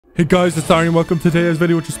Hey guys, it's Ari and welcome to today's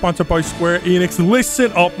video, which is sponsored by Square Enix.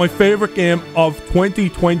 Listen up, my favorite game of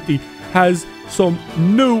 2020 has some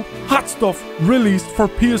new hot stuff released for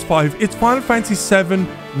PS5. It's Final Fantasy VII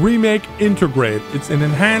Remake Integrate. It's an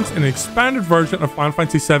enhanced and expanded version of Final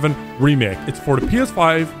Fantasy VII Remake. It's for the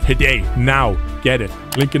PS5 today. Now, get it.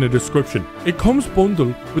 Link in the description. It comes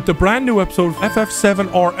bundled with the brand new episode of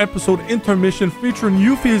FF7R episode Intermission, featuring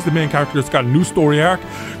Yuffie as the main character. It's got a new story arc,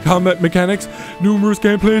 combat mechanics, numerous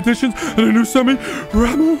gameplay additions, and a new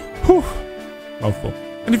semi-Ramu. Mouthful.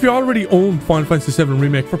 And if you already own Final Fantasy VII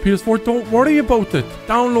Remake for PS4, don't worry about it.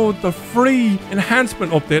 Download the free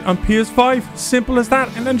enhancement update on PS5. Simple as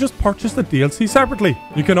that. And then just purchase the DLC separately.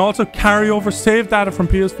 You can also carry over save data from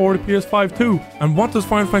PS4 to PS5 too. And what does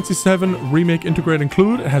Final Fantasy VII Remake Integrate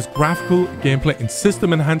include? It has graphical, gameplay, and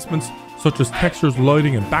system enhancements such as textures,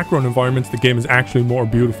 lighting, and background environments. The game is actually more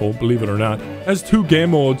beautiful, believe it or not. It has two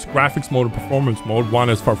game modes, graphics mode and performance mode.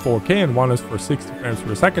 One is for 4K and one is for 60 frames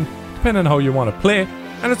per second, depending on how you want to play.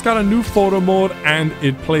 And it's got a new photo mode, and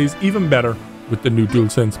it plays even better with the new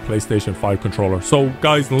DualSense PlayStation 5 controller. So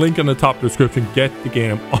guys, link in the top description. Get the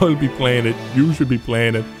game. I'll be playing it. You should be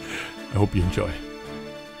playing it. I hope you enjoy.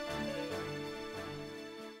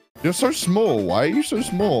 You're so small. Why are you so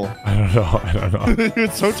small? I don't know.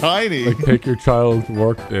 You're so tiny. Like take your child to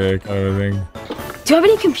work day kind of thing. Do you have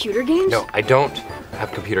any computer games? No, I don't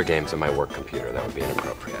have computer games on my work computer. That would be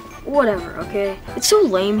inappropriate. Whatever, okay? It's so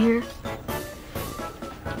lame here.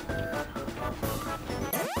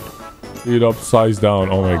 Speed up, size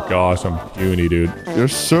down. Oh my gosh, I'm puny, dude. You're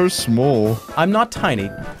so small. I'm not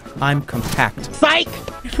tiny. I'm compact. Psych!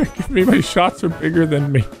 Give me my shots are bigger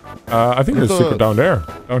than me. I think there's a secret down there.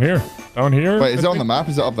 Down here. Down here. Wait, is it on the map?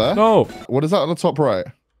 Is it up there? No. What is that on the top right?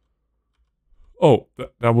 Oh,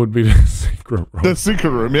 that would be the secret room. The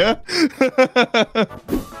secret room, yeah?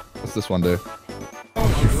 What's this one do?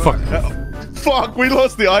 You fuck. Fuck, we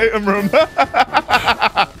lost the item room.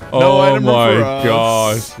 No item room for us.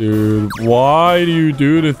 Gosh, dude. Why do you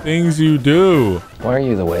do the things you do? Why are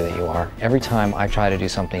you the way that you are? Every time I try to do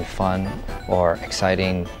something fun or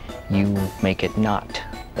exciting, you make it not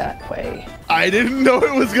that way. I didn't know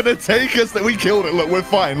it was gonna take us. That we killed it. Look, we're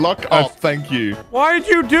fine. Luck up. Thank you. Why did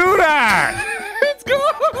you do that? It's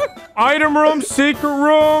gone. Item room, secret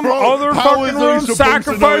room, Bro, other fucking room,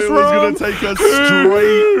 sacrifice room. It was gonna take us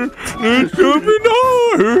straight. It should be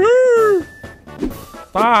no.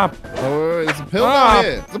 Stop. Oh, there's a pill down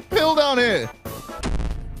here. There's a pill down here.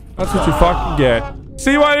 That's what you fucking get.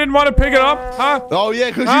 See why I didn't want to pick it up, huh? Oh yeah,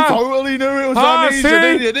 because you totally knew it was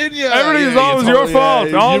amnesia, didn't you? Everything's always your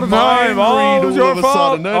fault, all the time, always your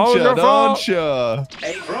fault, always your fault. A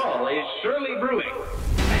brawl is surely brewing.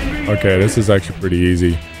 Okay, this is actually pretty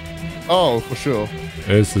easy. Oh, for sure.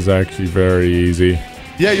 This is actually very easy.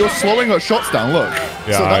 Yeah, you're slowing her shots down, look.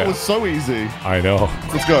 Yeah, so that was so easy. I know.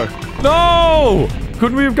 Let's go. No!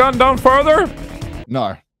 Couldn't we have gotten down further?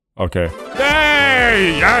 No. Okay.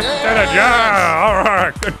 Hey! Yes, did it! Yeah!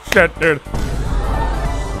 Alright, good shit, dude.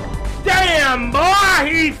 Damn, boy,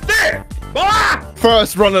 he's thick, boy!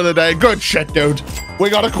 First run of the day. Good shit, dude. We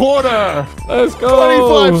got a quarter. Let's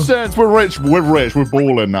go. 25 cents. We're rich. We're rich. We're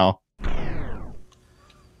balling now.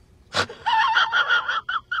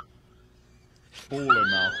 Balling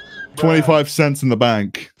now. 25 cents in the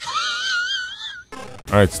bank.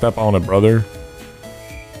 Alright, step on it, brother.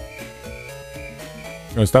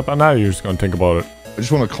 You gonna step on that, or you're just gonna think about it? I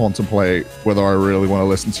just want to contemplate whether I really want to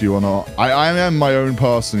listen to you or not. I am my own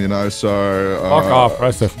person, you know, so... Fuck off,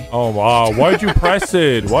 press it. Oh, wow. Why'd you press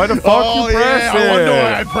it? Why the fuck you press it? I wonder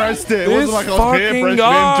why I pressed it. It wasn't like I was peer pressured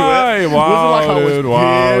guy. into it. Wow, It wasn't like I was dude.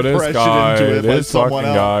 Wow, peer this pressured guy. into it by This someone fucking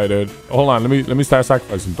else. guy, dude. Hold on, let me start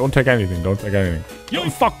sacrificing. Don't take anything. Don't take anything. Yo,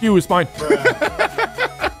 fuck you, it's mine.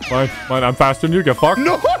 Mine, I'm faster than you. Get fucked.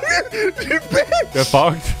 No, you bitch. Get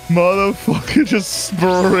fucked. Motherfucker just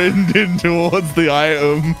sprinted towards the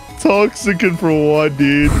item. Toxic and for one,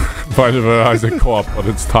 dude. By the way, I said co-op, but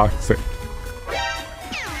it's toxic.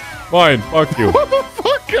 Mine, fuck you.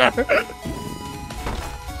 Motherfucker.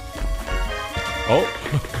 Oh.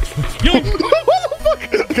 Yo,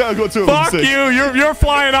 Motherfucker. Okay, I got two of them. Fuck you. You're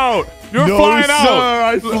flying out. You're No, flying sir,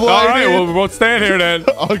 out. I fly All right, in. well, we won't stand here then.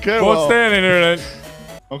 Okay, We won't well. stand in here then.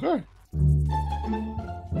 Okay.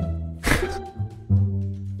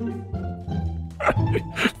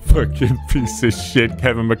 Fucking piece of shit,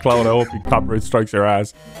 Kevin McCloud. I hope he copyright strikes your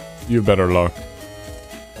ass. You better luck.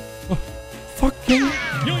 Oh, fucking.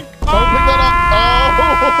 Don't pick that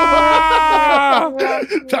up. Oh!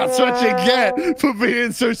 That's what you get for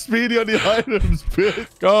being so speedy on the items, bitch.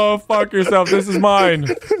 Go fuck yourself. This is mine.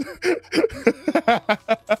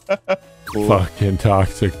 Fucking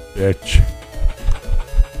toxic bitch.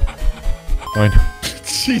 Fine.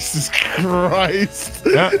 Jesus Christ.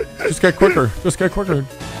 Yeah, just get quicker. Just get quicker.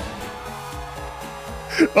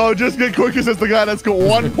 Oh, just get quicker says the guy that's got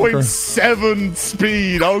 1.7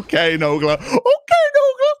 speed. Okay, Nogla. Okay,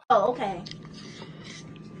 Nogla. Oh, okay.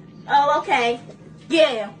 Oh, okay.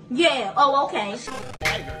 Yeah, yeah. Oh, okay.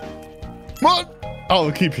 What?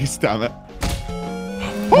 Oh, keep peace, damn it.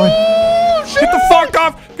 Oh, shit. Get the fuck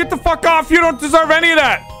off. Get the fuck off. You don't deserve any of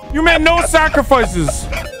that. You made no sacrifices.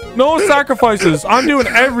 No sacrifices. I'm doing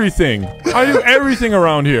everything. I do everything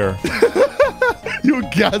around here. You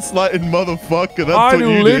gaslighting motherfucker. That's I what do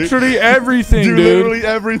you literally everything, do. dude. Literally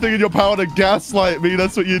everything in your power to gaslight me.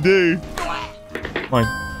 That's what you do. Fine.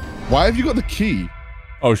 Why have you got the key?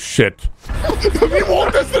 Oh, shit. Have you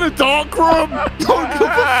walked us to the dark room? Oh,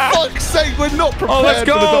 for fuck's sake, we're not prepared. Oh, let's for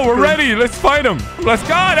the go. dark We're room. ready. Let's fight him. Let's go,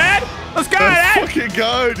 Dad. Let's go, Let's Dad. fucking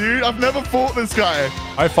go, dude. I've never fought this guy.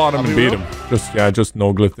 I fought him and beat him. Just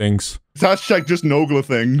Nogla things. It's hashtag just Nogla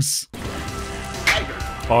things.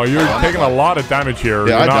 Oh, you're taking a lot of damage here.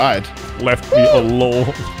 Yeah, You're I not died. Left me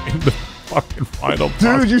alone in the fucking final boss.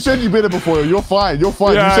 Dude, you said you beat it before. You're fine. You're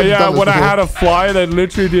fine. Yeah, you said you've yeah. done this When I before. had a fly that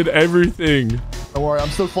literally did everything. Don't worry, I'm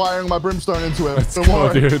still firing my brimstone into it. Let's Don't go,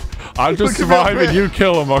 worry. dude. I'll just Look at me up survive and here. you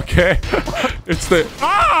kill him, okay? It's the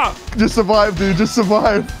Just survive, dude. Just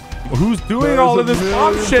survive. Who's doing There's all a of this million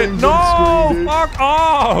bomb shit? things No, on screen, dude. fuck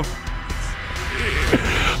off!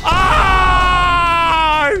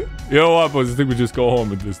 You know what, boys? I think we just go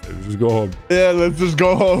home and just go home. Yeah, let's just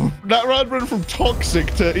go home. That went from toxic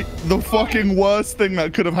to the fucking worst thing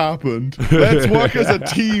that could have happened. Let's work as a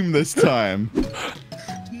team this time.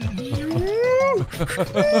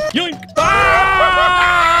 Yoink!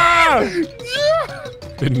 Ah!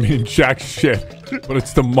 Didn't mean jack shit, but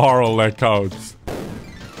it's the moral that counts.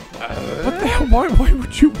 What the hell? Why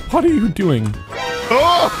would you? What are you doing?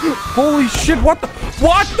 Oh! Holy shit! What the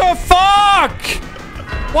fuck?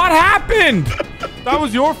 What happened? That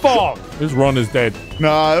was your fault. This run is dead.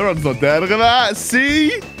 Nah, that run's not dead. Look at that.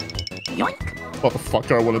 See? Yoink.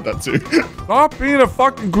 Motherfucker, I wanted that too. Stop being a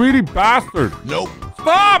fucking greedy bastard. Nope.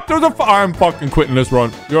 Stop! There's a I'm fucking quitting this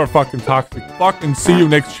run. You're fucking toxic. Fucking see you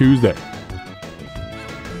next Tuesday.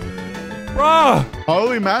 Bruh!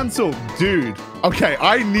 Holy mantle, dude. Okay,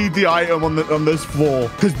 I need the item on this floor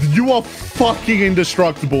because you are fucking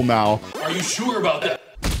indestructible now. Are you sure about that?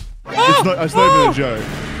 It's not even a joke.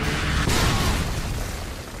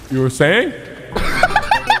 You were saying?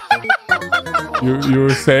 you were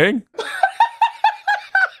saying?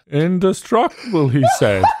 Indestructible, he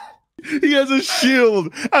said. He has a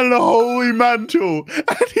shield and a holy mantle,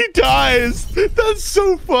 and he dies. That's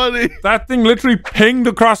so funny. That thing literally pinged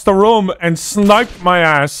across the room and sniped my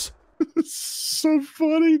ass. So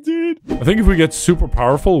funny, dude. I think if we get super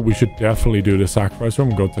powerful, we should definitely do the sacrifice room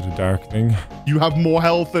and go to the dark thing. You have more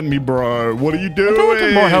health than me, bro. What are you doing? I don't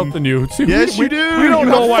have more health than you. See, Yes, we you do. We don't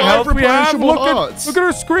You know have what 5 health we have. replenishable hearts. Look at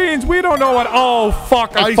our screens. We don't know what. Oh,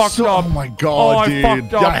 fuck. I fucked up. Oh, my God, dude. I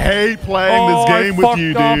fucked up. I hate playing this game with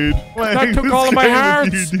you, dude. That took all of my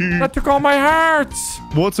hearts. That took all my hearts.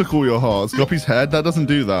 What took all your hearts? Guppy's head? That doesn't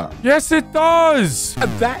do that. Yes, it does.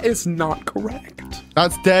 That is not correct.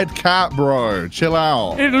 That's dead cat, bro. Chill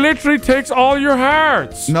out. It literally takes all your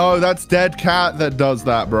hearts. No, that's dead cat that does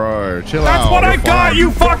that, bro. Chill out. That's what I got, you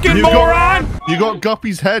fucking moron. You got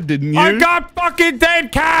Guppy's head, didn't you? I got fucking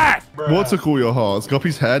dead cat. What took all your hearts?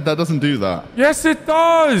 Guppy's head? That doesn't do that. Yes, it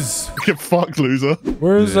does. Get fucked, loser.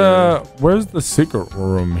 Where's the secret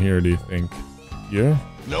room here, do you think? Yeah?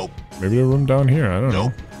 Nope. Maybe the room down here. I don't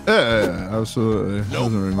know. Yeah, absolutely. Nope.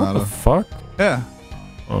 Doesn't really What matter. the fuck? Yeah.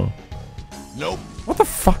 Oh. Nope. What the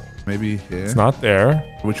fuck? Maybe here. It's not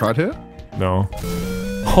there. We tried here? No.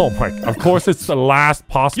 Oh my. Of course, it's the last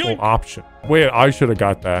possible option. Wait, I should have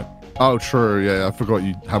got that. Oh, true. Yeah, I forgot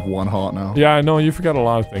you have 1 heart now. Yeah, I know. You forgot a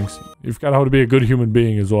lot of things. You forgot how to be a good human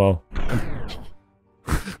being as well.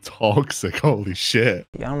 Toxic. Holy shit.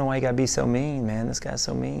 I don't know why you gotta be so mean, man. This guy's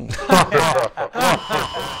so mean.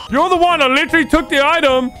 You're the one that literally took the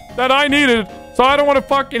item that I needed, so I don't want to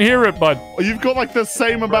fucking hear it, bud. You've got like the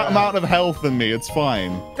same amount of health than me. It's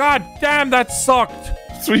fine. God damn, that sucked.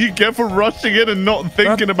 That's what you get for rushing in and not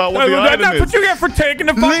thinking about what the That's item is. what you get for taking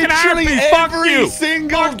the fucking Literally harpies. Fuck every you.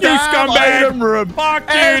 single Fuck you, damn scumbag. item room. Fuck you,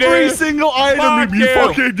 Every dude. single item Fuck room, you you.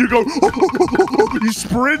 fucking, you go, you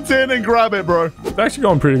sprint in and grab it, bro. It's actually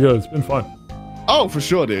going pretty good. It's been fun. Oh, for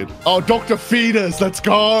sure, dude. Oh, Dr. Fetus, let's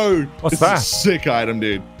go. What's this that? Is a sick item,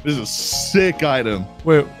 dude. This is a sick item.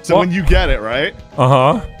 Wait, So what? when you get it, right?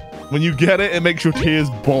 Uh-huh. When you get it, it makes your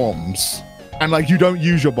tears bombs. And like, you don't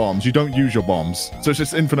use your bombs. You don't use your bombs. So it's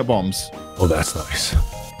just infinite bombs. Oh, that's nice.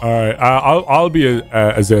 All right, I'll be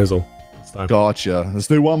Azazel. next time. Gotcha. Let's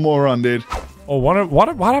do one more run, dude. Oh, what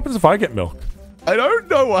happens if I get milk? I don't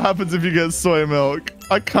know what happens if you get soy milk.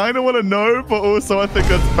 I kind of want to know, but also I think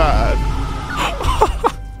that's bad.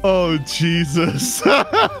 Oh, Jesus. Blah,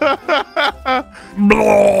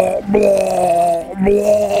 blah,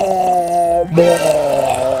 blah,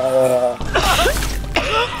 blah.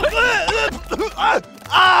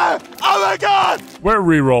 Oh my God! We're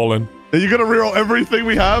re-rolling. Are you gonna reroll everything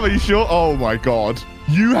we have? Are you sure? Oh my God.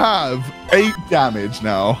 You have 8 damage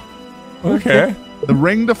now. Okay. The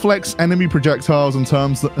ring deflects enemy projectiles and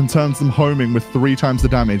turns them homing with 3 times the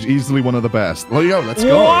damage. Easily one of the best. There you go. Let's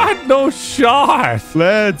go. What? No shot.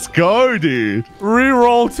 Let's go, dude.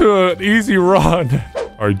 Reroll to an easy run.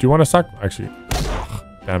 All right, do you want to sack? Actually,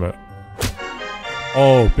 damn it.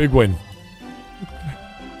 Oh, big win.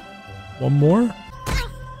 One more.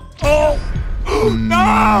 Oh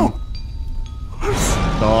no!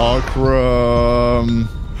 Darkroom.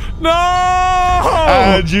 No!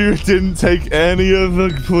 And you didn't take any of the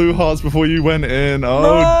blue hearts before you went in. Oh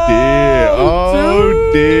No, dear. Oh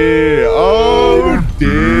dude. dear. Oh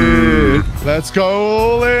dear. Let's go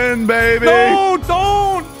all in, baby. No,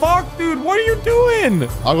 don't! Fuck, dude. What are you doing?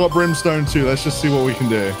 I got brimstone too. Let's just see what we can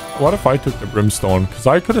do. What if I took the brimstone? Because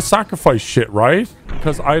I could have sacrificed shit, right?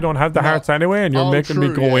 Because I don't have the hearts anyway, and you're making me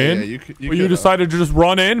go in. Yeah, you decided to just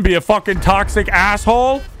run in, be a fucking toxic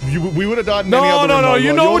asshole? We would have done No, any other no,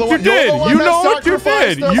 you know what you did. You know what you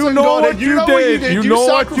did. You know what you did. You know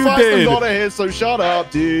what you did. Got it here, so shut up,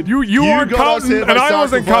 dude. You weren't counting, and I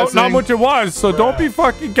wasn't counting how much it was. So don't be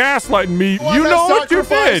fucking gaslighting me. You know what you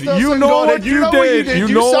did. You know what you did. You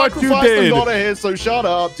know what you did. Got it here, so shut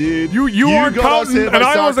up, dude. You weren't counting, and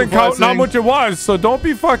I wasn't counting how much it was. So don't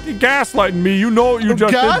be fucking gaslighting me. You know what you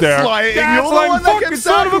just did there. Gaslighting? You're the one that kept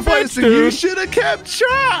son of a bitch, sacrificing. dude. You should have kept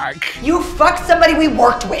track. You fucked somebody we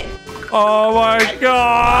worked with. Oh my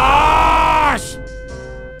gosh!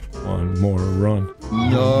 One more run.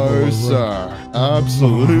 No, sir.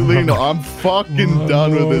 Absolutely not. I'm fucking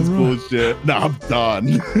done with this bullshit. No, I'm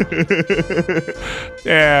done.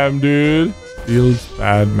 Damn, dude. Feels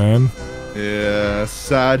bad, man. Yeah,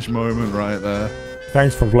 Sag moment right there.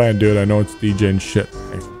 Thanks for playing, dude. I know it's DJ and shit.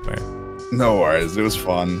 Thanks for playing. No worries. It was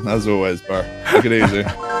fun. As always, bro. Take it easy.